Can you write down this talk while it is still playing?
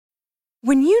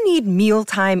When you need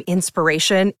mealtime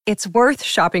inspiration, it's worth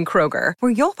shopping Kroger,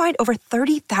 where you'll find over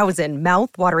 30,000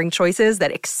 mouth-watering choices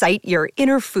that excite your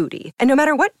inner foodie. And no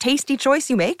matter what tasty choice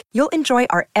you make, you'll enjoy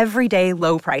our everyday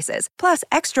low prices, plus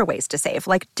extra ways to save,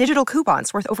 like digital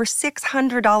coupons worth over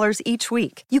 $600 each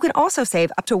week. You can also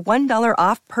save up to $1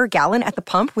 off per gallon at the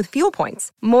pump with fuel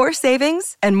points. More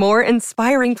savings and more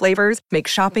inspiring flavors make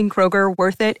shopping Kroger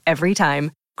worth it every time.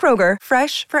 Kroger,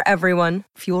 fresh for everyone.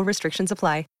 Fuel restrictions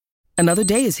apply. Another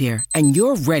day is here, and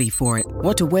you're ready for it.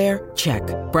 What to wear? Check.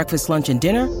 Breakfast, lunch, and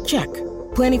dinner? Check.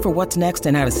 Planning for what's next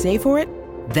and how to save for it?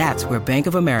 That's where Bank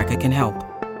of America can help.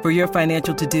 For your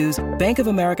financial to-dos, Bank of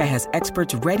America has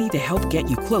experts ready to help get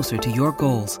you closer to your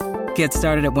goals. Get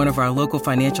started at one of our local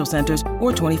financial centers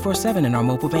or 24/7 in our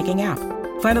mobile banking app.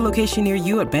 Find a location near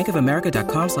you at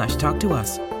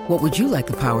bankofamerica.com/talktous. What would you like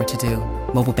the power to do?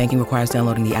 Mobile banking requires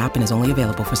downloading the app and is only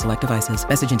available for select devices.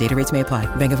 Message and data rates may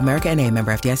apply. Bank of America N.A.,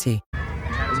 member FDIC.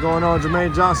 What's going on?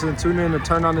 Jermaine Johnson. Tune in to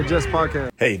Turn on the Jets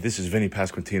podcast. Hey, this is Vinny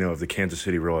Pasquantino of the Kansas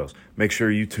City Royals. Make sure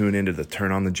you tune into the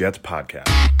Turn on the Jets podcast.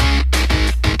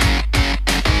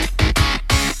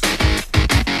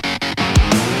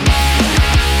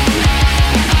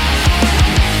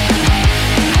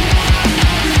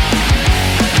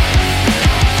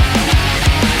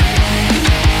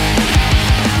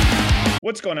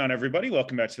 What's going on, everybody?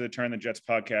 Welcome back to the Turn the Jets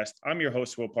podcast. I'm your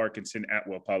host, Will Parkinson, at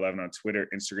WillPaul11 on Twitter,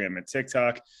 Instagram, and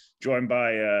TikTok, joined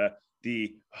by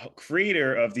the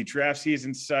creator of the draft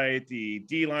season site, the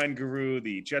D-line guru,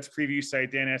 the Jets preview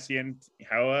site, Dan Essien.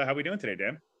 How we doing today,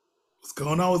 Dan? What's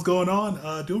going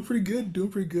on? Doing pretty good.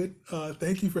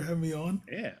 Thank you for having me on.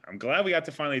 Yeah, I'm glad we got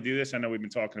to finally do this. I know we've been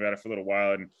talking about it for a little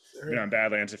while and been on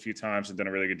Badlands a few times and done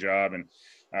a really good job. And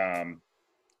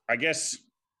I guess –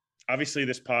 obviously,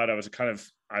 this pod,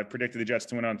 I predicted the Jets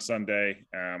to win on Sunday.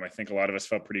 I think a lot of us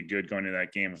felt pretty good going into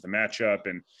that game with the matchup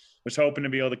and was hoping to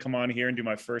be able to come on here and do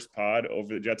my first pod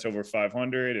over the Jets over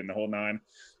 500 and the whole nine.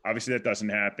 Obviously, that doesn't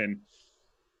happen.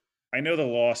 I know the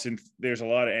loss, and there's a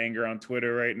lot of anger on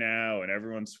Twitter right now, and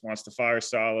everyone wants to fire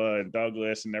Saleh and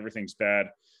Douglas, and everything's bad.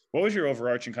 What was your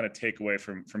overarching kind of takeaway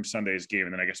from Sunday's game?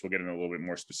 And then I guess we'll get into a little bit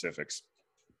more specifics.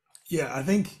 Yeah, I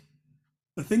think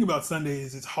the thing about Sunday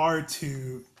is it's hard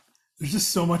to – there's just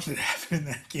so much that happened in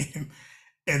that game,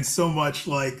 and so much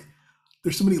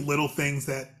there's so many little things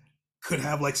that could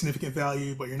have significant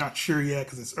value, but you're not sure yet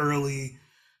because it's early.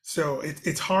 So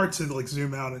it's hard to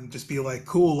zoom out and just be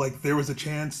cool. There was a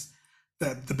chance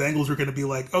that the Bengals were going to be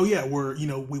oh yeah,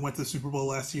 we went to the Super Bowl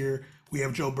last year. We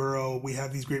have Joe Burrow. We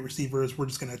have these great receivers. We're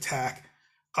just going to attack,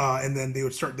 and then they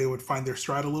would find their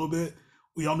stride a little bit.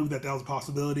 We all knew that was a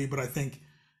possibility, but I think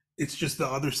it's just the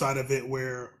other side of it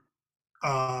where.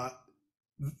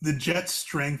 The Jets'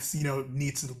 strengths,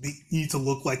 need to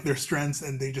look like their strengths,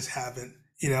 and they just haven't,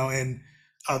 and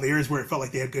the areas where it felt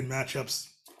like they had good matchups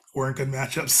weren't good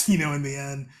matchups, in the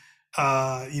end.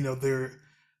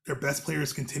 Their best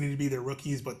players continue to be their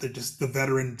rookies, but they're just the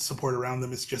veteran support around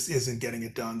them isn't getting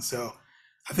it done. So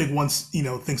I think once,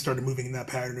 things started moving in that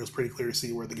pattern, it was pretty clear to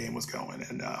see where the game was going.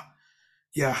 And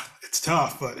yeah, it's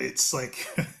tough, but it's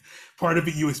part of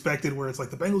it you expected where it's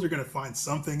the Bengals are going to find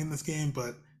something in this game,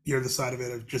 but the other side of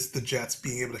it of just the Jets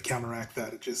being able to counteract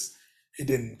that, it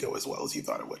didn't go as well as you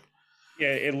thought it would.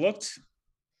 Yeah, I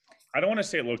don't want to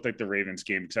say it looked like the Ravens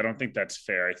game because I don't think that's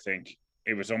fair. I think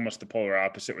it was almost the polar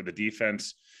opposite with the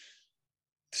defense.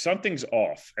 Something's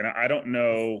off, and I don't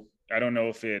know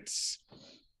if it's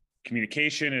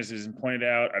communication, as is pointed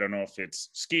out. I don't know if it's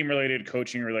scheme related,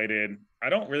 coaching related. I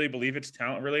don't really believe it's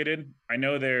talent related. I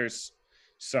know there's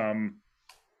some –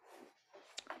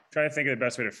 trying to think of the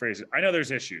best way to phrase it. I know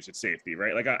there's issues at safety,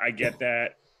 right? I get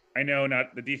that. I know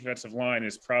not the defensive line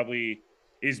is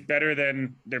better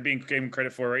than they're being given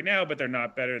credit for right now, but they're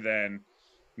not better than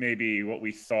maybe what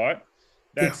we thought.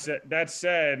 That said,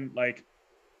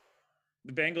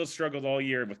 the Bengals struggled all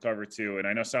year with cover two, and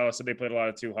I know Saleh said they played a lot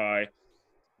of too high.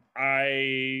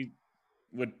 I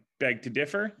would beg to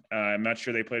differ. I'm not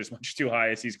sure they played as much too high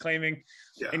as he's claiming.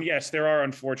 Yeah. And yes, there are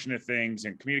unfortunate things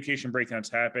and communication breakdowns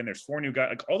happen. There's 4 new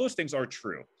guys. All those things are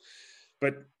true.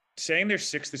 But saying there's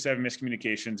 6 to 7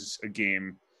 miscommunications a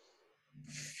game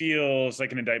feels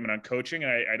like an indictment on coaching.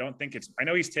 And I don't think I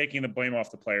know he's taking the blame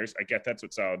off the players. I get that's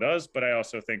what Saleh does, but I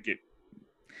also think I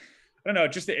don't know.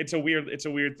 It's a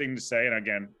weird thing to say. And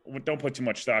again, don't put too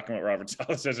much stock in what Robert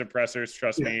Saleh says at pressers.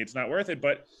 Trust me, it's not worth it.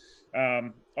 But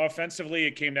offensively,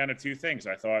 it came down to 2 things.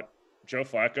 I thought Joe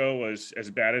Flacco was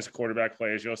as bad as a quarterback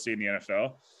play as you'll see in the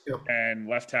NFL, and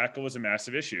left tackle was a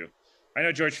massive issue. I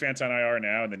know George Fant's on IR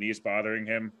now, and the knee's bothering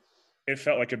him. It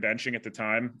felt like a benching at the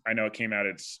time. I know it came out,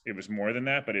 it was more than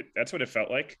that, but that's what it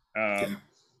felt like.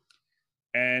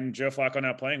 and Joe Flacco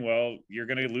not playing well, you're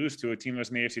going to lose to a team that was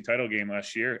in the AFC title game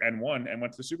last year and won and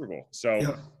went to the Super Bowl.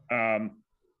 So,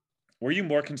 were you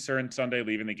more concerned Sunday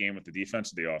leaving the game with the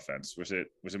defense or the offense? Was it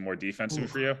more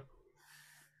defensive for you?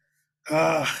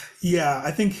 Yeah,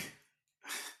 I think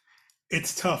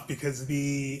it's tough because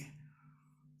the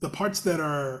parts that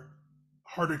are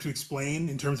harder to explain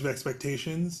in terms of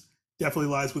expectations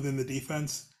definitely lies within the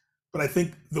defense. But I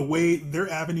think the way their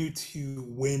avenue to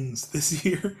wins this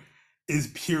year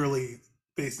is purely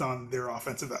based on their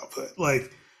offensive output.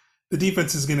 Like, the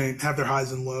defense is going to have their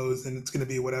highs and lows, and it's going to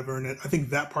be whatever. And I think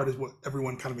that part is what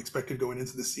everyone kind of expected going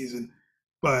into the season.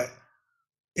 But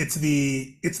it's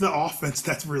the offense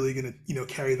that's really going to,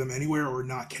 carry them anywhere or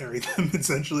not carry them.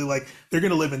 Essentially, like, they're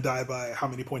going to live and die by how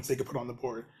many points they can put on the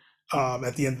board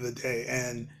at the end of the day.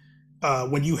 And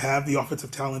when you have the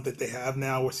offensive talent that they have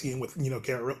now, we're seeing with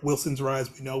Garrett Wilson's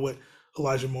rise. We know what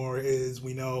Elijah Moore is.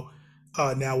 We know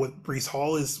now what Breece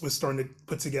Hall was starting to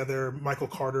put together. Michael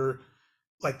Carter,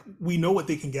 like, we know what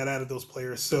they can get out of those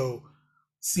players. So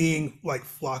seeing like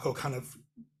Flacco kind of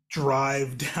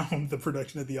drive down the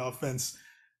production of the offense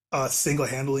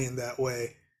single-handedly in that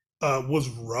way was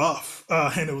rough.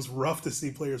 And it was rough to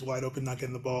see players wide open not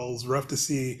getting the ball. It was rough to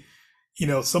see,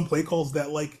 some play calls that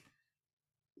like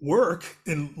work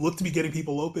and look to be getting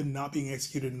people open not being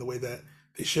executed in the way that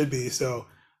they should be. So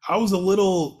I was a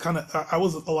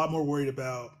lot more worried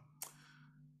about,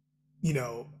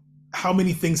 how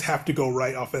many things have to go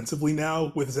right offensively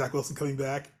now with Zach Wilson coming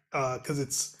back.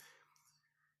 Because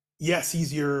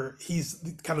he's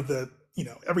kind of the,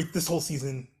 this whole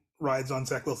season rides on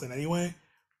Zach Wilson anyway,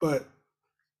 but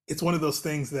it's one of those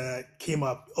things that came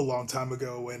up a long time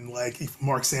ago when like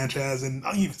Mark Sanchez and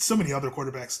so many other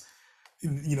quarterbacks,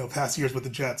 past years with the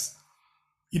Jets,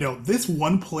 this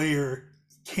one player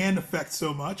can affect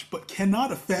so much, but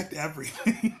cannot affect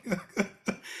everything.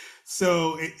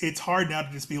 So it's hard now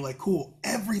to just be like, cool,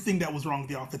 everything that was wrong with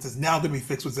the offense is now going to be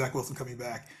fixed with Zach Wilson coming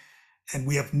back. And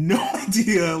we have no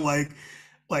idea like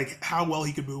how well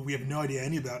he could move. We have no idea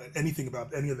anything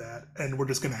about any of that. And we're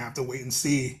just going to have to wait and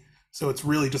see. So it's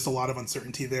really just a lot of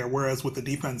uncertainty there. Whereas with the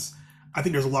defense, I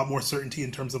think there's a lot more certainty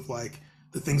in terms of like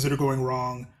the things that are going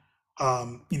wrong,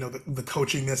 the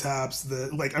coaching mishaps,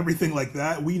 everything like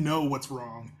that. We know what's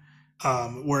wrong.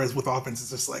 Whereas with offense,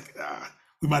 it's just like,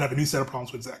 we might have a new set of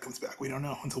problems when Zach comes back. We don't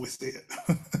know until we see it.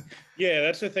 Yeah,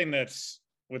 that's the thing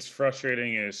what's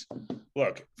frustrating is,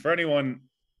 look, for anyone,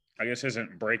 I guess,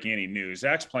 isn't breaking any news,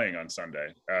 Zach's playing on Sunday.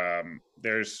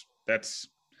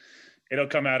 It'll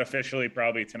come out officially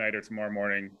probably tonight or tomorrow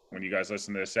morning when you guys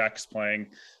listen to this. Zach's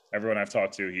playing. Everyone I've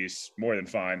talked to, he's more than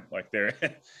fine. Like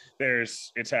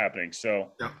it's happening.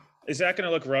 So yeah. Is Zach going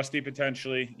to look rusty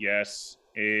potentially? Yes.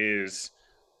 Is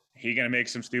he going to make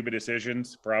some stupid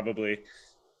decisions? Probably.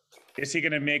 Is he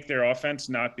going to make their offense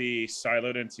not be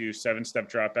siloed into 7-step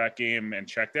drop back game and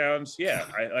checkdowns? Yeah.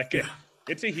 I like it.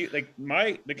 It's a huge,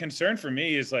 the concern for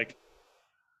me is like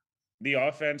the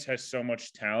offense has so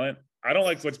much talent. I don't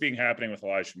like what's happening with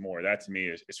Elijah Moore. That to me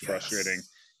is frustrating. Yes.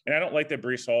 And I don't like that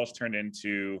Breece Hall has turned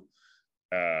into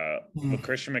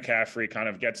Christian McCaffrey kind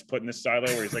of gets put in this silo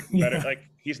where he's like better. Yeah. Like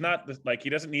he's not he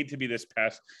doesn't need to be this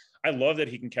pass. I love that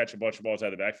he can catch a bunch of balls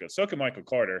out of the backfield. So can Michael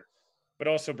Carter. But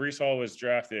also Breece Hall was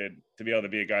drafted to be able to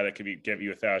be a guy that could give you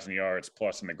 1,000 yards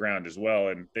plus on the ground as well.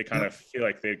 And they kind of feel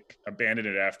like they abandoned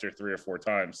it after 3 or 4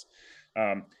 times.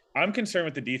 I'm concerned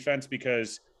with the defense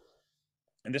because,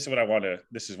 and this is one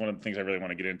of the things I really want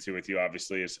to get into with you,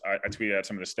 obviously, is I tweeted out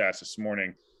some of the stats this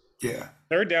morning. Yeah.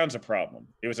 Third down's a problem.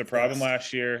 It was a problem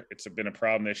last year. It's been a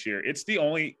problem this year. It's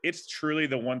truly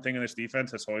the one thing in this defense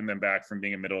that's holding them back from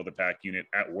being a middle of the pack unit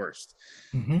at worst.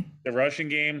 Mm-hmm. The rushing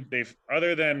game,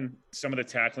 other than some of the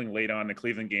tackling late on the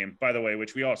Cleveland game, by the way,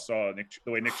 which we all saw,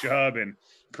 the way Nick Chubb and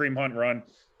Kareem Hunt run,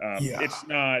 it's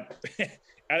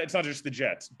not just the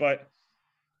Jets, but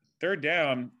third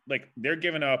down, like they're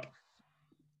giving up.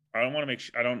 I don't want to make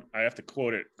sure I have to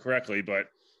quote it correctly, but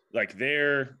like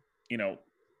they're,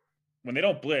 when they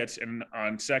don't blitz and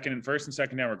on first and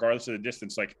second down, regardless of the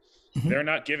distance, like they're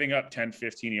not giving up 10,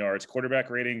 15 yards,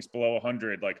 quarterback ratings below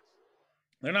 100. Like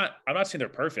I'm not saying they're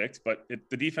perfect, but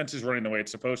the defense is running the way it's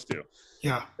supposed to.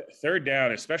 Yeah. Third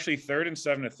down, especially 3rd and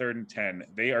 7 to 3rd and 10,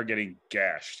 they are getting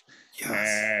gashed. Yes.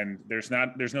 And there's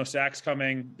no sacks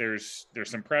coming. There's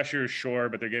some pressure, sure,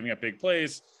 but they're giving up big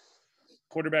plays.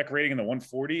 Quarterback rating in the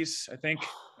 140s, I think.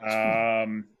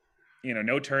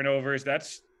 No turnovers.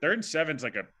 That's 3rd and 7's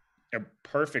like a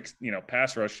perfect,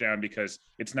 pass rush down because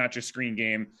it's not just screen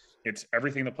game. It's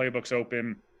everything. The playbook's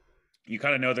open. You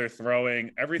kind of know they're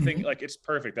throwing everything. Like it's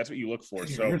perfect. That's what you look for.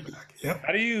 So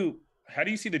how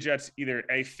do you see the Jets either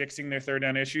fixing their third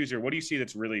down issues, or what do you see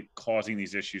that's really causing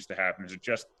these issues to happen? Is it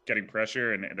just getting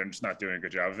pressure and they're just not doing a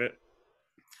good job of it?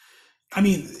 I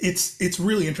mean, it's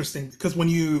really interesting because when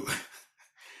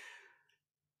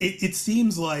it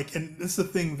seems like, and this is the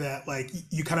thing that like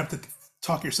you kind of have to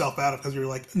talk yourself out of because you're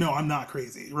like, no, I'm not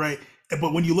crazy, right?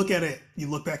 But when you look at it, you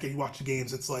look back and you watch the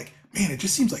games, it's like, man, it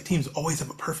just seems like teams always have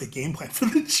a perfect game plan for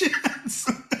the Jets.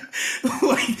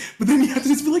 Like, but then you have to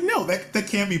just be like, no, that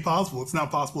can't be possible. It's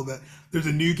not possible that there's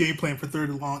a new game plan for third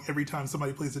and long every time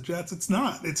somebody plays the Jets. It's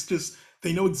not. It's just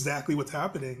they know exactly what's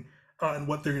happening and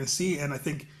what they're going to see. And I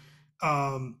think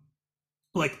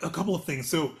like a couple of things.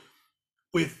 So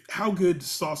with how good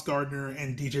Sauce Gardner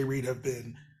and DJ Reed have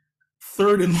been,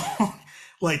 third and long,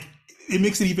 like it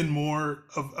makes it even more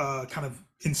of kind of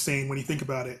insane when you think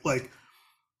about it. Like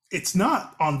it's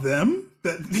not on them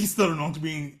that these third and longs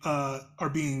are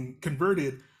being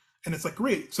converted, and it's like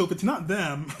great. So if it's not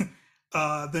them,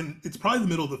 then it's probably the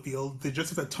middle of the field. They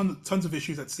just have had tons of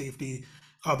issues at safety.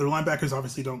 Their linebackers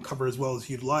obviously don't cover as well as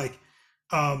you'd like.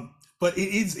 But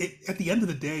at the end of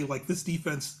the day, like this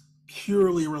defense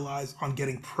purely relies on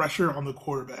getting pressure on the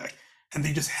quarterback, and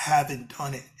they just haven't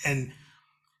done it. And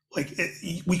like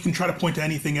we can try to point to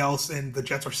anything else, and the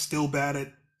Jets are still bad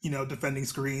at defending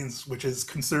screens, which is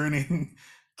concerning.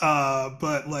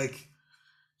 But like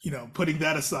putting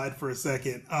that aside for a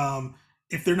second,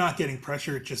 if they're not getting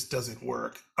pressure, it just doesn't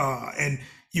work. And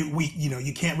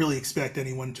you can't really expect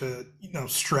anyone to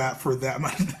strap for that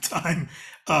amount of time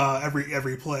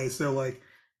every play. So like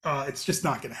it's just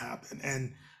not going to happen.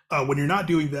 And when you're not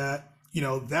doing that,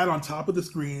 that on top of the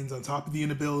screens, on top of the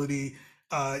inability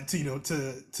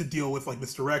to deal with like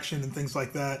misdirection and things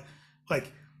like that,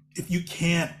 like if you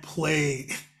can't play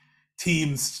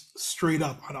teams straight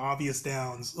up on obvious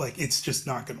downs, like it's just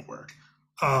not going to work.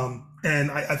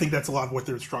 And I think that's a lot of what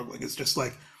they're struggling. It's just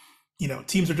like,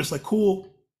 teams are just like,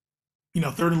 cool,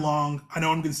 third and long. I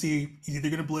know I'm going to see either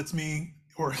they're going to blitz me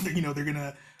or, they're going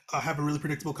to have a really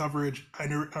predictable coverage. I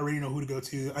already know who to go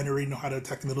to. I already know how to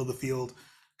attack the middle of the field.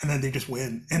 And then they just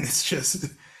win. And it's just,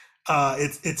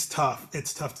 it's tough.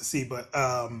 It's tough to see. But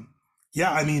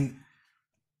yeah, I mean,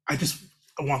 I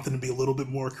want them to be a little bit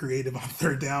more creative on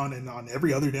third down and on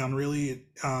every other down, really.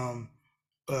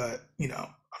 But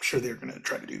I'm sure they're going to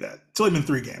try to do that. It's only been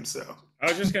 3 games, so. I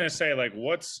was just going to say, like,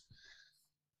 what's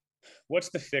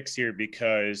the fix here?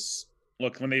 Because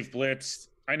look, when they've blitzed,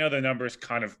 I know the numbers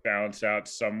kind of balance out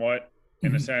somewhat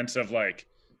in the sense of like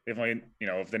they've only,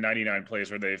 of the 99 plays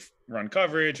where they've run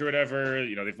coverage or whatever,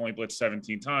 they've only blitzed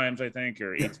 17 times, I think,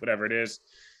 or 8, whatever it is.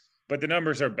 But the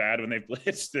numbers are bad when they've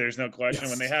blitzed. There's no question.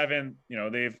 When they haven't,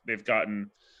 they've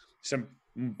gotten some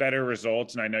better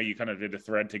results. And I know you kind of did a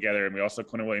thread together, and we also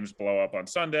Quinnen Williams blow up on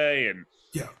Sunday. And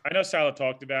I know Salah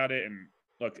talked about it. And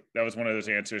look, that was one of those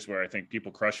answers where I think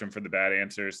people crush him for the bad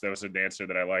answers. That was an answer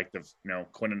that I liked of,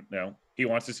 Quinnen, he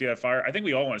wants to see that fire. I think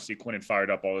we all want to see Quinnen fired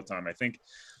up all the time. I think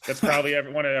that's probably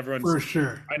everyone's. For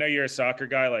sure. I know you're a soccer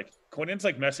guy. Like Quinnen's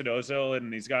like Mesut Ozil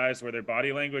and these guys where their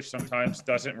body language sometimes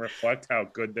doesn't reflect how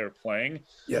good they're playing.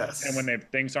 Yes. And when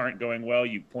things aren't going well,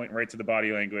 you point right to the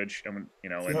body language. And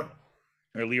when,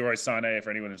 or Leroy Sané, for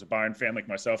anyone who's a Bayern fan like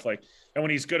myself, like, and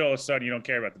when he's good, all of a sudden you don't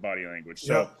care about the body language.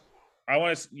 So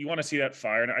you want to see that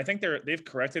fire. And I think they've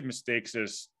corrected mistakes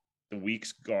as the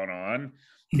week's gone on.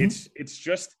 It's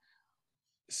just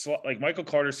like Michael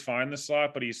Carter's fine in the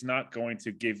slot, but he's not going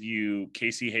to give you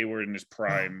Casey Hayward in his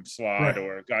prime slot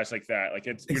or guys like that. Like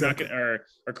you're not getting, or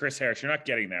Chris Harris, you're not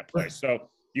getting that play. So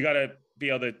you got to be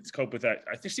able to cope with that.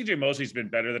 I think CJ Mosley's been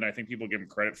better than I think people give him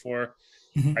credit for.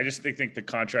 I just think the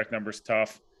contract number's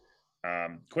tough.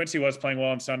 Quincy was playing well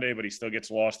on Sunday, but he still gets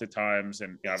lost at times.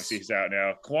 And obviously he's out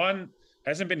now. Quan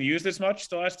hasn't been used as much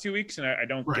the last 2 weeks, and I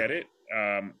don't get it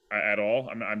at all.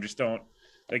 I'm just don't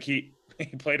like he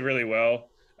played really well.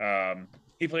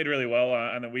 He played really well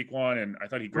on the week 1, and I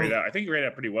thought he graded out. I think he graded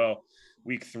out pretty well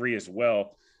week 3 as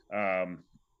well.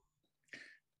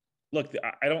 Look,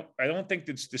 I don't think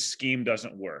that the scheme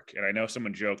doesn't work. And I know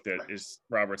someone joked that is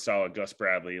Robert Saleh, Gus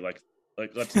Bradley. Like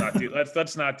let's not do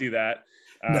let's not do that.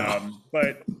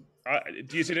 But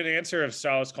do you see an answer of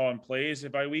Saleh's calling plays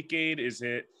by week 8? Is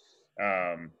it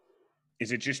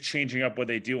just changing up what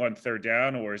they do on third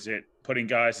down, or is it putting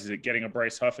guys? Is it getting a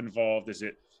Bryce Huff involved? Is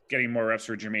it getting more reps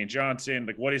for Jermaine Johnson?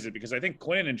 Like, what is it? Because I think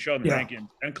Quinn and Sheldon Rankins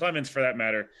and Clemens, for that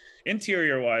matter,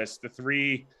 interior-wise,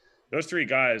 those 3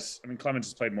 guys, I mean, Clemens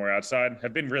has played more outside,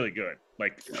 have been really good.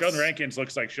 Like, Sheldon Rankins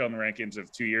looks like Sheldon Rankins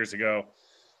of 2 years ago.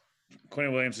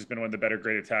 Quinnen Williams has been one of the better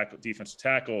graded defensive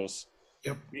tackles.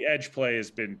 The edge play has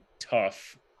been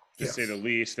tough, to say the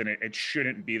least, and it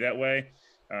shouldn't be that way.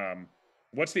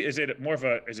 Is it more of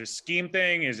a scheme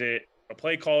thing? Is it a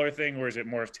play caller thing, or is it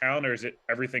more of talent, or is it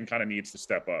everything kind of needs to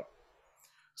step up?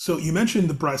 So you mentioned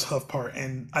the Bryce Huff part,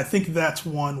 and I think that's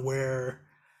one where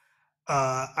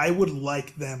I would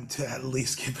like them to at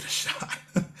least give it a shot.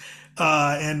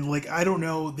 And like, I don't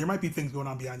know, there might be things going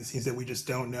on behind the scenes that we just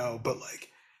don't know, but like,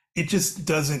 it just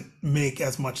doesn't make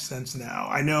as much sense now.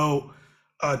 I know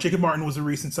Jacob Martin was a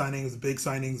recent signing, it was a big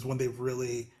signing, one they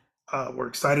really were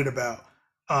excited about.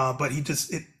 But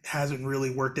it hasn't really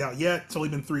worked out yet. It's only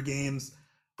been 3 games,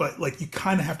 but like, you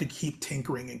kind of have to keep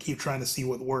tinkering and keep trying to see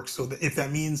what works. So that if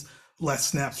that means less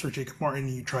snaps for Jacob Martin,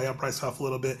 you try out Bryce Huff a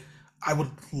little bit. I would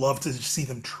love to see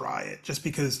them try it, just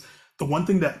because the one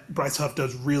thing that Bryce Huff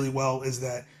does really well is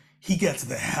that he gets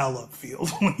the hell upfield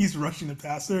when he's rushing the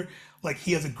passer. Like,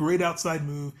 he has a great outside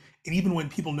move, and even when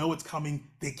people know it's coming,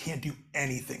 they can't do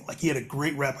anything. Like, he had a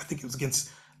great rep. I think it was against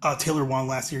Taylor Wan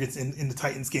last year in the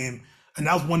Titans game, and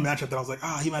that was one matchup that I was like,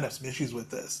 he might have some issues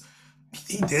with this.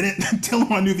 He didn't. Taylor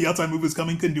Wan knew the outside move was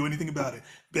coming, couldn't do anything about it.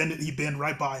 He bent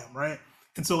right by him, right?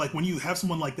 And so, like, when you have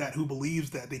someone like that who believes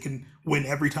that they can win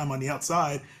every time on the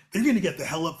outside, they're going to get the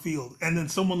hell upfield. And then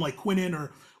someone like Quinnen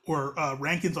or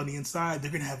Rankins on the inside, they're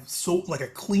going to have a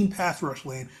clean pass rush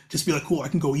lane. Just be like, cool, I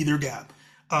can go either gap.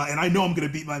 And I know I'm going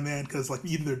to beat my man because, like,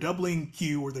 either they're doubling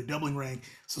Q or they're doubling Rank.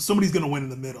 So somebody's going to win in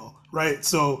the middle, right?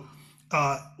 So,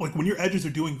 like, when your edges are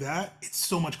doing that, it's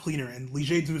so much cleaner. And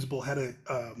Lige Zuzabel had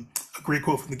a great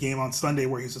quote from the game on Sunday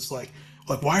where he's just like,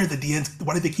 why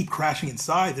do they keep crashing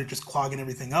inside? They're just clogging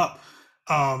everything up.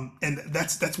 And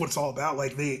that's what it's all about.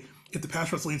 Like, if the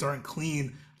pass rush lanes aren't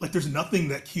clean, like, there's nothing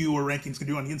that Q or Rankings can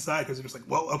do on the inside, because they're just like,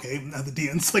 well, okay, now the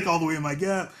DN's like all the way in my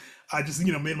gap. I just,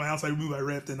 made my outside move, I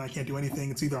ripped, and I can't do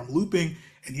anything. It's either I'm looping,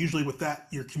 and usually with that,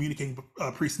 you're communicating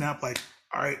pre-snap, like,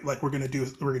 all right, like, we're gonna do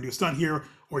a stunt here,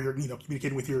 or you're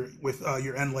communicating with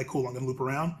your end, like, cool, I'm gonna loop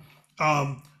around.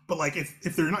 But like,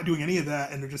 if they're not doing any of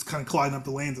that and they're just kind of clogging up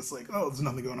the lanes, it's like, oh, there's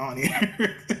nothing going on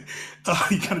here.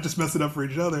 You kind of just mess it up for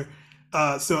each other.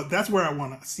 So that's where I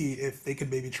want to see if they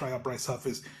could maybe try out Bryce Huff.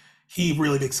 Is he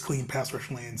really makes clean pass rush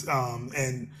lanes?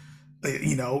 And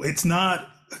it's not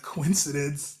a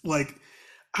coincidence. Like,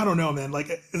 I don't know, man. Like,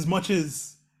 as much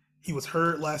as he was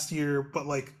hurt last year, but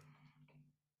like,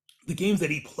 the games that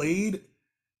he played,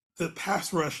 the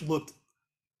pass rush looked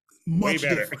much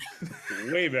different.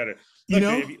 Way better. Look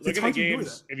at the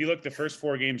games. If you look the first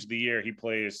 4 games of the year, he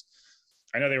plays.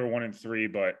 I know they were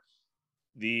 1-3, but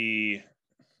the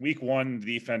week 1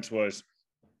 defense was.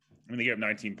 I mean, they gave up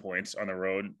 19 points on the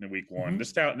road in week 1. Mm-hmm.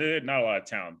 This talent, they had not a lot of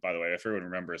talent, by the way. If everyone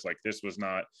remembers, like, this was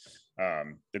not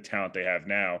the talent they have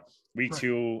now. Week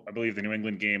 2, I believe the New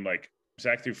England game, like,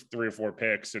 Zach threw 3 or 4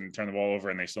 picks and turned the ball over,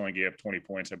 and they still only gave up 20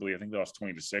 points. I think they lost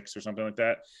 20-6 or something like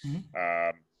that.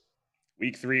 Mm-hmm.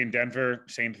 Week 3 in Denver,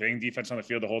 same thing. Defense on the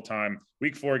field the whole time.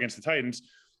 Week 4 against the Titans,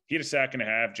 he had a sack and a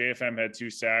half. JFM had 2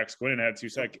 sacks. Quinnen had 2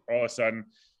 sacks. All of a sudden,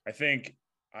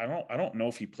 I don't know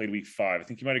if he played week 5. I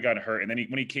think he might have gotten hurt. And then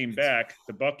when he came back,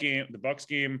 the Bucs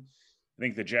game, I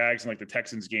think the Jags and like the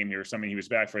Texans game here or something, he was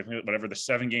back for whatever the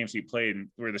 7 games he played, and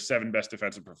were the 7 best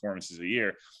defensive performances of the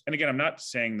year. And again, I'm not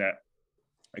saying that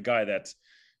a guy that's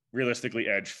realistically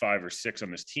edged 5 or 6 on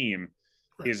this team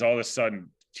is all of a sudden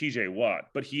TJ Watt,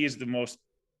 but he is the most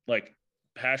like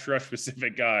pass rush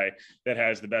specific guy that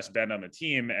has the best bend on the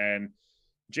team. And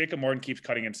Jacob Martin keeps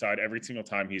cutting inside every single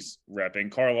time he's repping.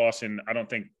 Carl Lawson, I don't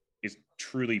think is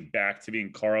truly back to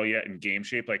being Carl yet in game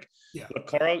shape. Like, look,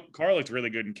 Carl looked really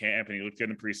good in camp, and he looked good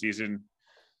in preseason.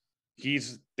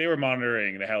 They were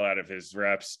monitoring the hell out of his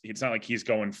reps. It's not like he's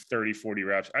going 30, 40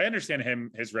 reps. I understand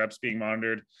his reps being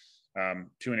monitored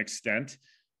to an extent.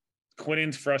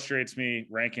 Quinnen frustrates me.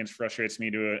 Rankins frustrates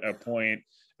me to a point.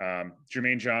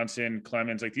 Jermaine Johnson,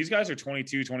 Clemens, like, these guys are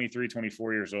 22, 23,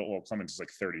 24 years old. Well, Clemens is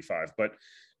like 35, but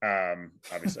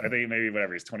obviously I think maybe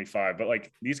whatever, he's 25, but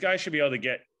like, these guys should be able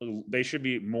to they should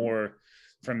be more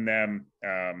from them.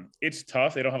 It's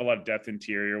tough. They don't have a lot of depth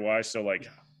interior wise. So like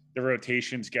the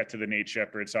rotations get to the Nate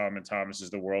Shepard, Solomon Thomas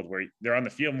is the world where they're on the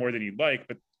field more than you'd like,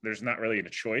 but there's not really a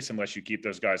choice unless you keep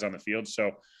those guys on the field.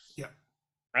 So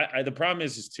the problem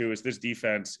is this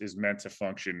defense is meant to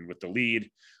function with the lead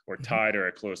or tied or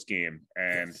a close game.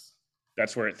 And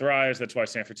that's where it thrives. That's why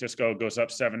San Francisco goes up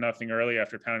 7-0 early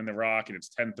after pounding the rock, and it's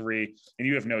 10-3, and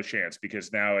you have no chance,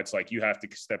 because now it's like you have to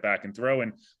step back and throw.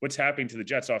 And what's happening to the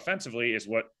Jets offensively is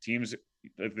what teams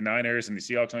like the Niners and the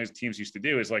Seahawks and these teams used to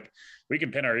do, is like, we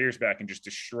can pin our ears back and just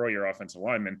destroy your offensive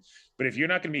linemen. But if you're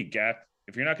not going to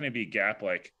be gap,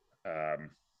 like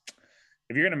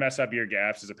if you're going to mess up your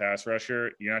gaps as a pass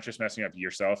rusher, you're not just messing up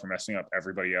yourself, you're messing up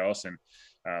everybody else. And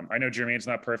I know Jermaine's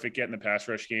not perfect yet in the pass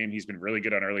rush game. He's been really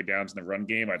good on early downs in the run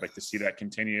game. I'd like to see that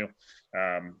continue.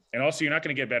 And also, you're not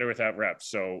going to get better without reps.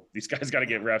 So these guys got to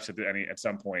get reps at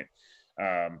some point.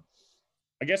 I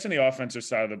guess on the offensive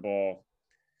side of the ball,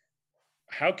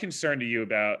 how concerned are you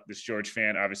about this George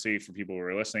Fant? Obviously, for people who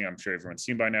are listening, I'm sure everyone's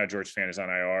seen by now, George Fant is on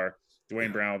IR.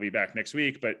 Dwayne Brown will be back next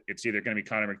week, but it's either going to be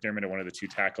Connor McDermott or one of the two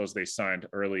tackles they signed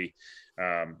early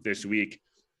this week.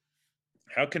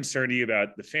 How concerned are you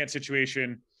about the Fant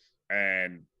situation,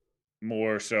 and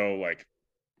more so, like,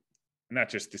 not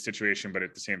just the situation, but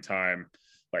at the same time,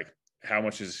 like, how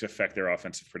much does this affect their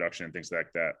offensive production and things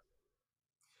like that?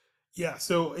 Yeah,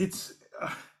 so it's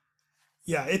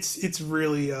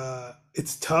really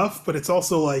it's tough, but it's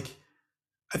also like,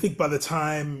 I think by the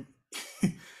time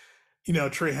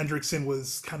Trey Hendrickson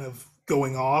was kind of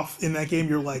going off in that game,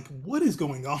 you're like, what is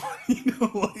going on?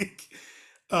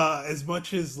 As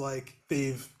much as like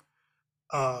they've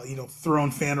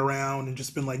thrown Fant around and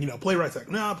just been like, play right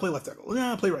tackle, nah, play left tackle,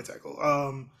 nah, play right tackle.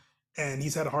 And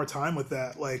he's had a hard time with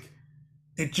that. Like,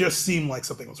 it just seemed like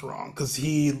something was wrong because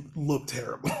he looked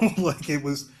terrible. Like,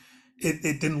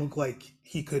 it didn't look like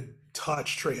he could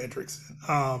touch Trey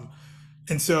Hendrickson.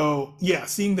 And so, yeah,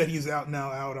 seeing that he's out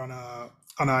on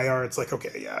IR, it's like,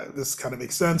 okay, yeah, this kind of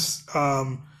makes sense.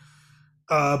 But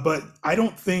I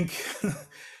don't think,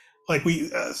 like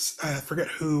I forget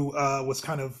who was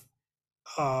kind of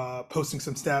posting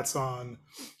some stats on,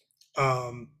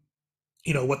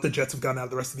 what the Jets have gotten out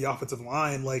of the rest of the offensive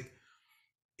line. Like,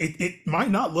 it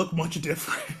might not look much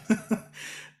different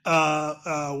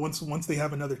once they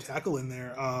have another tackle in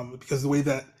there, because the way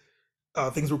that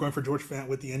things were going for George Fant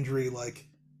with the injury, like,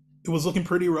 it was looking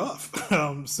pretty rough.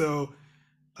 So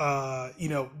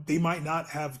they might not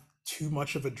have too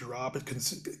much of a drop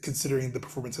considering the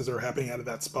performances that are happening out of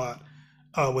that spot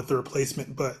with the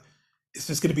replacement, but it's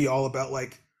just going to be all about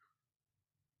like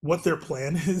what their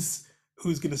plan is,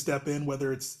 who's going to step in,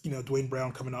 whether it's Dwayne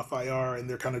Brown coming off IR and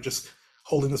they're kind of just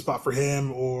holding the spot for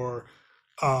him, or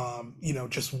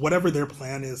just whatever their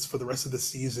plan is for the rest of the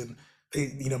season.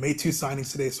 They made 2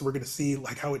 signings today, so we're going to see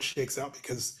like how it shakes out,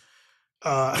 because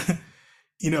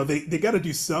they got to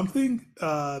do something.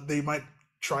 They might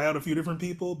try out a few different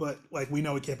people, but like, we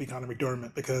know it can't be Connor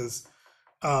McDermott, because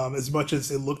as much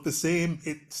as it looked the same,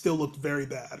 it still looked very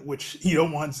bad, which you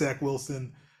don't want Zach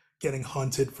Wilson getting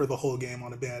hunted for the whole game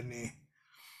on a bad knee.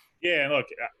 Yeah, and look,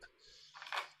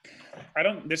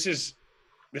 this is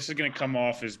going to come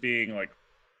off as being like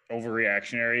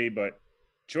overreactionary, but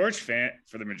George Fant,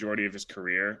 for the majority of his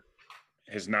career,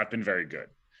 has not been very good.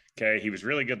 Okay, he was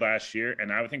really good last year,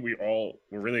 and I think we all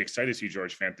were really excited to see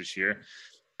George Fant this year.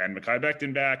 And Mekhi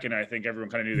Becton back, and I think everyone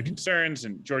kind of knew the concerns.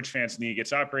 And George Fant's knee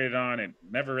gets operated on and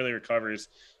never really recovers.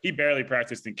 He barely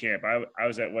practiced in camp. I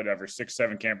was at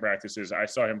 6-7 camp practices. I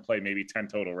saw him play maybe 10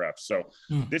 total reps. So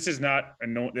this is not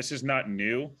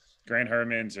new. Grant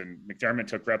Hermans and McDermott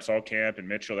took reps all camp, and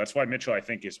Mitchell. That's why Mitchell, I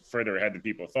think, is further ahead than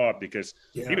people thought, because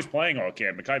he was playing all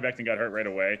camp. Mekhi Becton got hurt right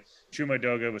away. Chuma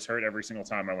Doga was hurt every single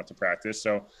time I went to practice.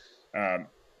 So,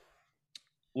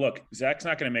 look, Zach's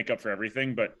not going to make up for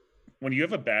everything, but when you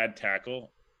have a bad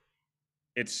tackle,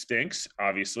 it stinks,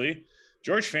 obviously.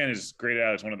 George Fant is graded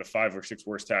out as one of the 5 or 6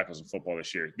 worst tackles in football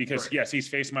this year, because, yes, he's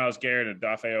faced Myles Garrett and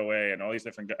Dafe Owe and all these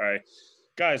different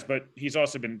guys, but he's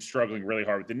also been struggling really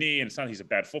hard with the knee, and it's not he's a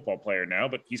bad football player now,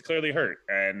 but he's clearly hurt,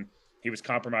 and he was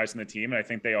compromising the team, and I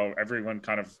think everyone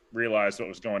kind of realized what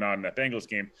was going on in that Bengals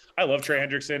game. I love Trey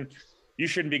Hendrickson. You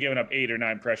shouldn't be giving up 8 or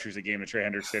 9 pressures a game to Trey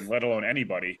Hendrickson, let alone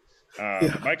anybody.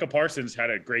 Micah Parsons had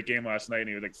a great game last night, and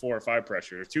he was like 4 or 5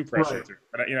 pressures, 2 pressures.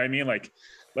 Right. You know what I mean? Like,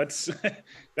 that's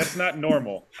not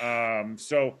normal.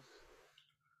 So,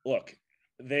 look,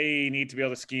 they need to be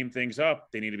able to scheme things up.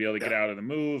 They need to be able to get out of the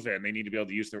move, and they need to be able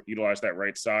to utilize that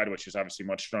right side, which is obviously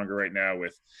much stronger right now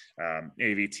with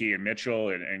AVT and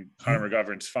Mitchell, and Connor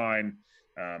McGovern's fine.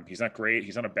 He's not great.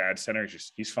 He's not a bad center.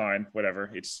 He's fine.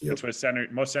 Whatever. It's what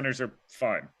most centers are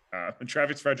fine. And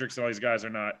Travis Fredericks and all these guys are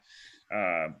not.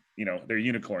 They're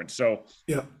unicorns. So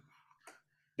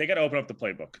they got to open up the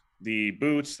playbook, the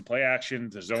boots, the play action,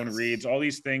 the zone reads, all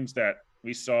these things that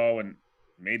we saw and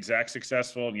made Zach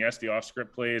successful. And yes, the off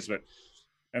script plays, but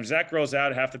if Zach rolls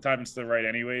out half the time it's to the right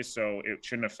anyways, so it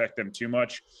shouldn't affect them too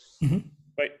much.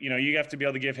 But, you have to be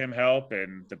able to give him help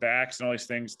and the backs and all these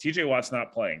things. TJ Watt's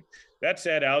not playing. That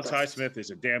said, Alex Highsmith is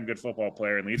a damn good football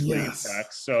player and leads the league in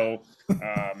sacks. So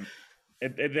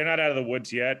they're not out of the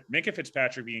woods yet. Minkah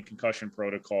Fitzpatrick being concussion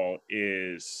protocol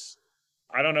is –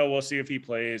 I don't know. We'll see if he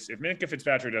plays. If Minkah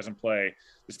Fitzpatrick doesn't play,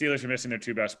 the Steelers are missing their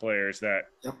 2 best players that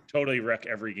totally wreck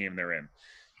every game they're in.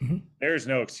 There's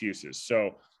no excuses.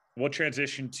 So we'll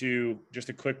transition to just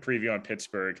a quick preview on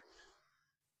Pittsburgh.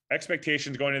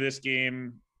 Expectations going to this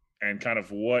game and kind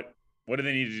of what do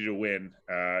they need to do to win?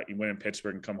 You win in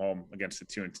Pittsburgh and come home against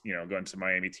the go into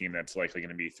Miami team that's likely going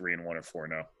to be 3-1 or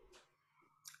 4-0.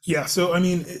 Yeah. So, I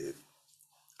mean,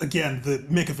 again, the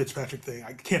Minkah Fitzpatrick thing,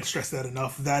 I can't stress that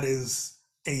enough. That is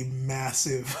a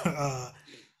massive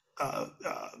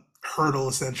hurdle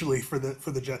essentially for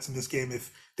the Jets in this game.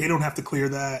 If they don't have to clear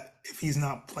that, if he's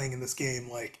not playing in this game,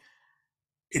 like,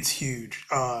 it's huge.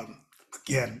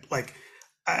 Again, like,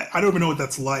 I don't even know what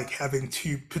that's like, having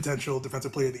two potential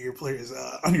Defensive Player of the Year players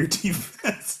on your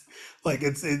defense. Like,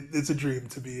 it's a dream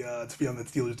to be on the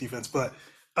Steelers defense. But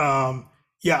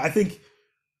yeah, I think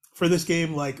for this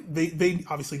game, like, they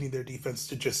obviously need their defense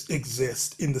to just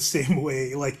exist in the same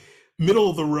way. Like, middle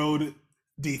of the road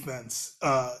defense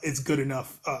is good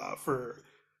enough for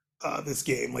this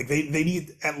game. Like, they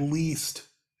need at least,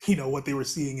 what they were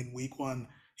seeing in week 1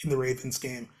 in the Ravens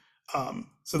game.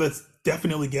 So that's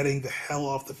definitely getting the hell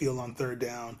off the field on third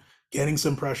down, getting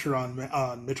some pressure on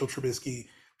Mitchell Trubisky.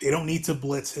 They don't need to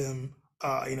blitz him.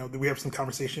 We have some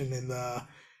conversation in the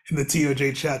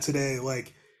TOJ chat today,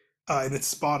 like, and it's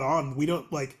spot on. We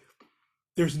don't, like,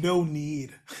 there's no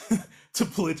need to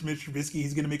blitz Mitch Trubisky.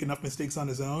 He's going to make enough mistakes on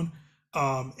his own,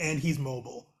 and he's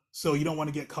mobile. So you don't want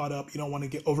to get caught up. You don't want to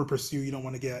get over pursue. You don't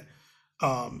want to get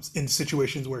in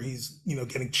situations where he's,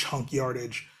 getting chunk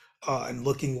yardage and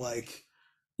looking like,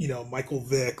 Michael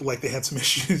Vick, like they had some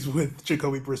issues with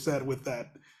Jacoby Brissett with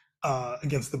that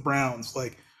against the Browns.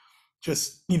 Like,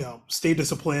 just, stay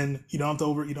disciplined. You don't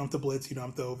have to blitz. You don't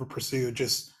have to over pursue.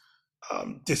 Just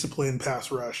discipline,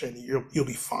 pass rush, and you'll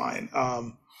be fine.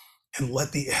 And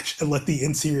let the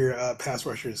interior pass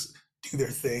rushers do their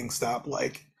thing. Stop,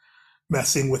 like,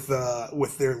 messing with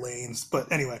their lanes.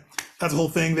 But anyway, that's the whole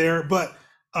thing there. But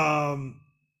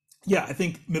yeah, I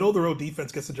think middle of the road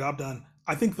defense gets the job done.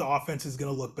 I think the offense is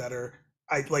going to look better.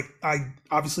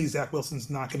 Obviously Zach Wilson's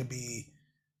not going to be,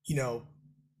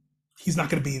 he's not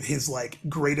going to be his, like,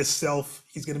 greatest self.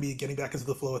 He's going to be getting back into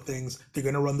the flow of things. They're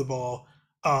going to run the ball.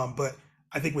 But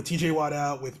I think with TJ Watt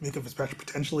out, with Minkah Fitzpatrick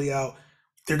potentially out,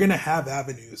 they're going to have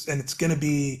avenues, and it's going to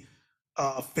be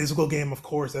a physical game. Of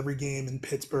course, every game in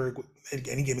Pittsburgh,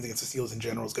 any game against the Steelers in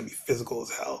general, is going to be physical as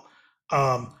hell.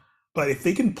 But if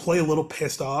they can play a little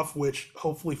pissed off, which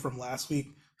hopefully from last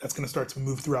week, that's going to start to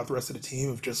move throughout the rest of the team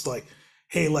of just like,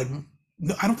 hey, like,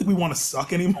 no, I don't think we want to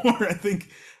suck anymore. I think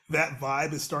that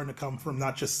vibe is starting to come from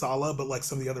not just Saleh, but like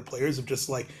some of the other players of just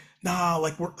like, nah,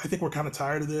 like I think we're kind of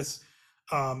tired of this.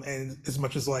 And as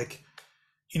much as, like,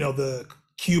 the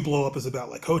Q blow up is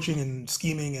about like coaching and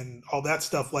scheming and all that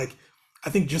stuff. Like, I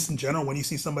think just in general, when you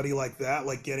see somebody like that,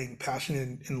 like getting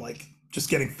passionate and like just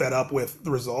getting fed up with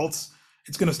the results,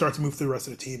 it's going to start to move through the rest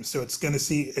of the team. So it's going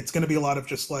to be a lot of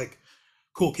just like,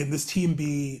 cool, can this team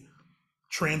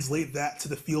translate that to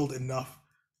the field enough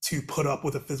to put up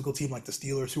with a physical team like the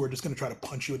Steelers, who are just going to try to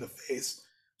punch you in the face,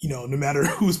 no matter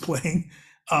who's playing.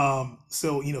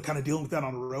 So, kind of dealing with that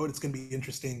on the road, it's going to be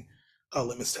interesting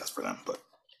litmus test for them. But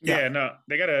yeah, no,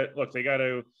 they got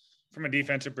to, from a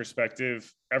defensive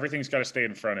perspective, everything's got to stay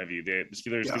in front of you. The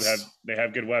Steelers they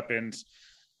have good weapons.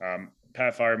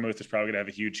 Pat Freiermuth is probably going to have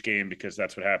a huge game because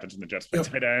that's what happens when the Jets play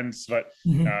tight ends. But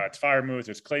it's Freiermuth,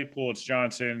 there's Claypool, it's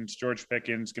Johnson, it's George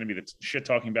Pickens. Going to be the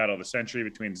shit-talking battle of the century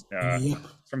between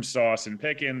from Sauce and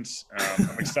Pickens.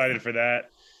 I'm excited for that.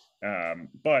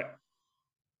 But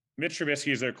Mitch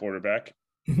Trubisky is their quarterback.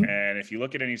 And if you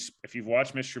look at if you've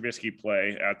watched Mitch Trubisky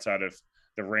play outside of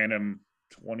the random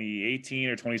 2018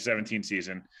 or 2017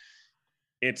 season,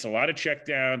 it's a lot of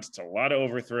checkdowns. It's a lot of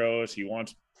overthrows. He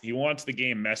wants the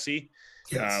game messy,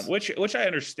 which I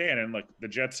understand. And look, the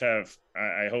Jets have,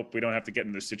 I hope we don't have to get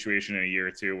in this situation in a year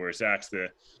or two where Zach's the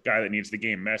guy that needs the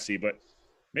game messy, but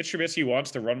Mitch Trubisky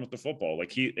wants to run with the football.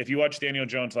 Like if you watch Daniel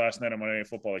Jones last night on Monday Night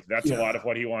Football, like that's a lot of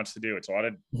what he wants to do. It's a lot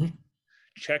of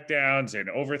checkdowns and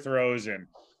overthrows, and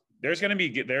there's going to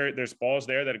be there's balls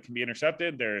there that can be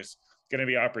intercepted. There's going to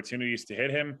be opportunities to hit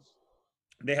him.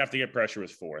 They have to get pressure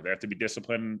with 4. They have to be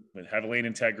disciplined, have lane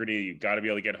integrity. You've got to be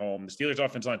able to get home. The Steelers'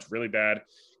 offense line's really bad.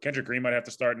 Kendrick Green might have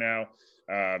to start now.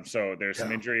 So there's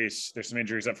some injuries. There's some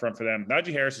injuries up front for them.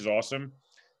 Najee Harris is awesome.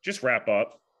 Just wrap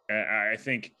up. I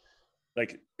think,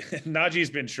 like,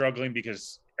 Najee's been struggling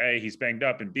because A, he's banged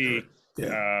up, and B,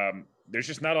 there's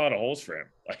just not a lot of holes for him.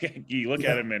 Like, you look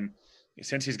at him, and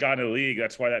since he's gotten to the league,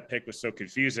 that's why that pick was so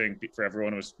confusing for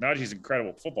everyone. Najee's an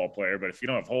incredible football player, but if you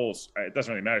don't have holes, it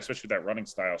doesn't really matter, especially with that running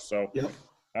style. So,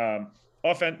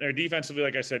 offense or defensively,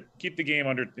 like I said, keep the game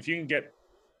under. If you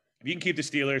can keep the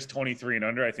Steelers 23 and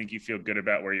under, I think you feel good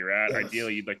about where you're at.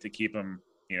 Ideally, you'd like to keep them,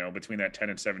 between that 10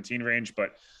 and 17 range,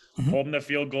 but holding the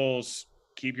field goals,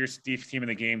 keep your team in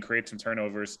the game, create some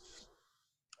turnovers.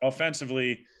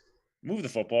 Offensively, move the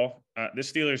football.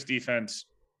 This Steelers defense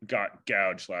got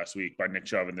gouged last week by Nick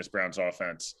Chubb and this Browns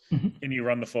offense. Can you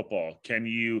run the football? Can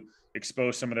you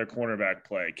expose some of their cornerback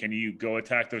play? Can you go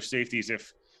attack those safeties?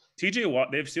 If TJ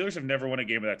Watt, the Steelers have never won a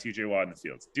game without TJ Watt in the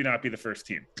field. Do not be the first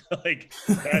team.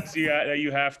 That's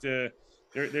you have to.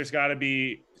 There's got to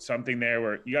be something there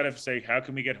where you got to say, how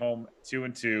can we get home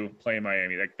 2-2 playing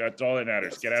Miami? That's all that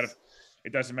matters. Get out of.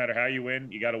 It doesn't matter how you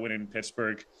win. You got to win in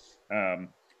Pittsburgh.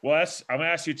 Wes, I'm going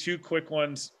to ask you two quick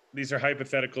ones. These are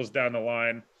hypotheticals down the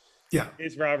line. Yeah.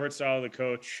 Is Robert Saleh the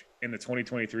coach in the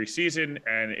 2023 season?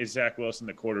 And is Zach Wilson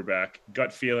the quarterback?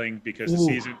 Gut feeling, because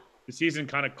the season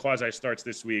kind of quasi starts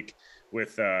this week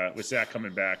with Zach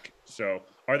coming back. So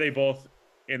are they both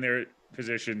in their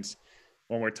positions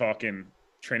when we're talking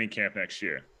training camp next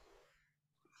year?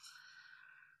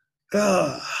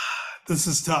 This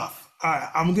is tough.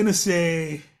 I'm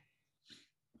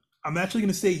actually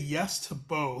going to say yes to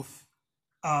both.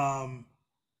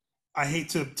 I hate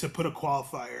to put a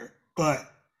qualifier,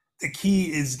 but the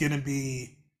key is going to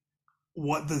be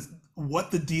what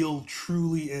the deal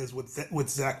truly is with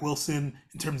Zach Wilson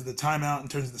in terms of the timeout, in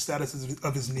terms of the status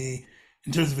of his knee,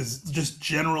 in terms of his just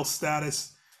general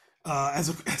status as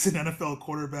an NFL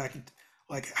quarterback,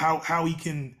 like how he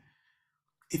can,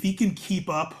 if he can keep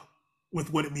up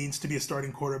with what it means to be a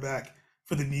starting quarterback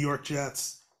for the New York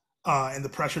Jets and the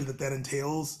pressure that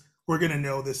entails. We're going to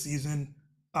know this season,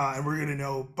 and we're going to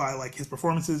know by like his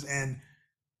performances and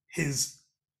his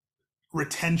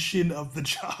retention of the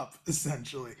job,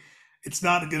 essentially. It's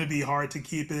not going to be hard to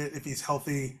keep it if he's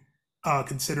healthy,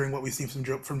 considering what we've seen from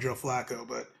Joe Flacco,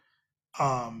 but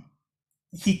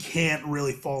he can't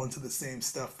really fall into the same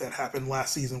stuff that happened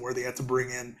last season where they had to bring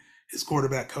in his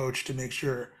quarterback coach to make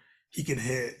sure he can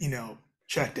hit,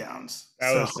 check downs.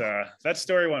 That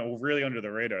story went really under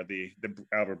the radar, the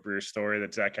Albert Breer story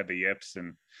that Zach had the yips.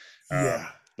 And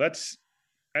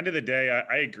end of the day,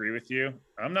 I agree with you.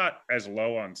 I'm not as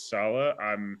low on Saleh.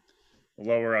 I'm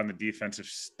lower on the defensive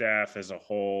staff as a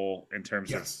whole in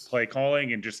terms of play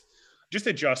calling and just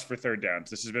adjust for third downs.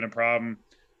 This has been a problem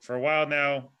for a while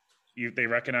now. They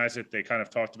recognize it. They kind of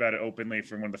talked about it openly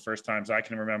from one of the first times I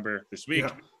can remember this week.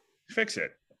 Yeah. Fix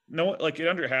it. No, like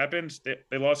it happens.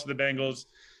 They lost to the Bengals.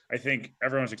 I think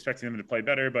everyone's expecting them to play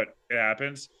better, but it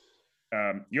happens.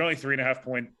 You're only 3.5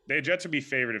 point. The Jets would be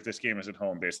favored if this game is at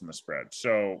home based on the spread.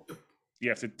 So you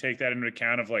have to take that into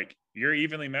account of like, you're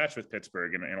evenly matched with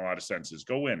Pittsburgh in a lot of senses.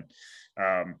 Go win.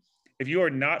 If you are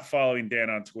not following Dan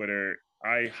on Twitter,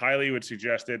 I highly would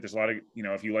suggest it. There's a lot of,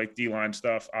 if you like D-line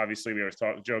stuff, obviously we always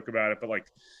joke about it, but like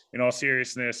in all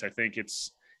seriousness, I think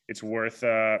it's worth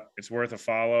a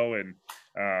follow. And,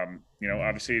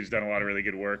 obviously he's done a lot of really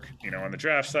good work, on the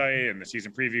draft site and the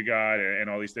season preview guide and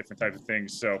all these different types of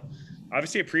things. So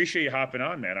obviously appreciate you hopping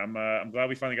on, man. I'm glad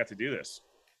we finally got to do this.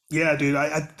 Yeah, dude.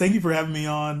 I thank you for having me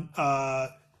on.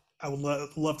 I would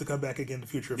love to come back again in the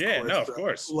future. Of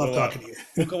course. Love talking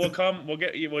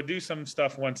to you. We'll do some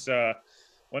stuff once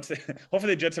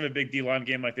hopefully the Jets have a big D-line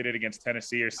game like they did against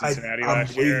Tennessee or Cincinnati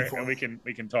last year, and we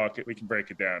can talk it. We can break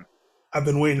it down. I've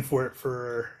been waiting for it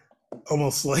for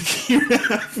almost like a year and a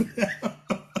half now.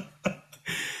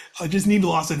 I just need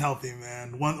Lawson healthy,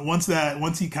 man.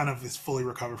 Once he kind of is fully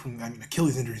recovered from,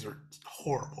 Achilles injuries are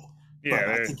horrible. Yeah,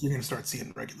 but I think you're going to start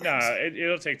seeing regular. No,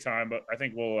 it'll take time, but I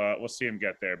think we'll see him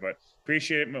get there. But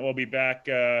appreciate it. We'll be back.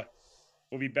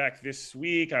 We'll be back this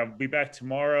week. I'll be back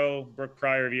tomorrow. Brooke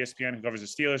Pryor of ESPN, who covers the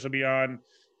Steelers, will be on.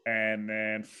 And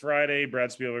then Friday, Brad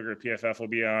Spielberger of PFF will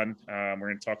be on. We're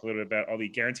going to talk a little bit about all the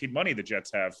guaranteed money the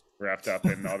Jets have wrapped up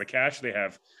and all the cash they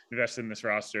have invested in this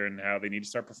roster and how they need to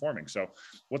start performing. So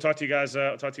we'll talk to you guys.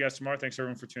 Tomorrow. Thanks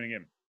everyone for tuning in.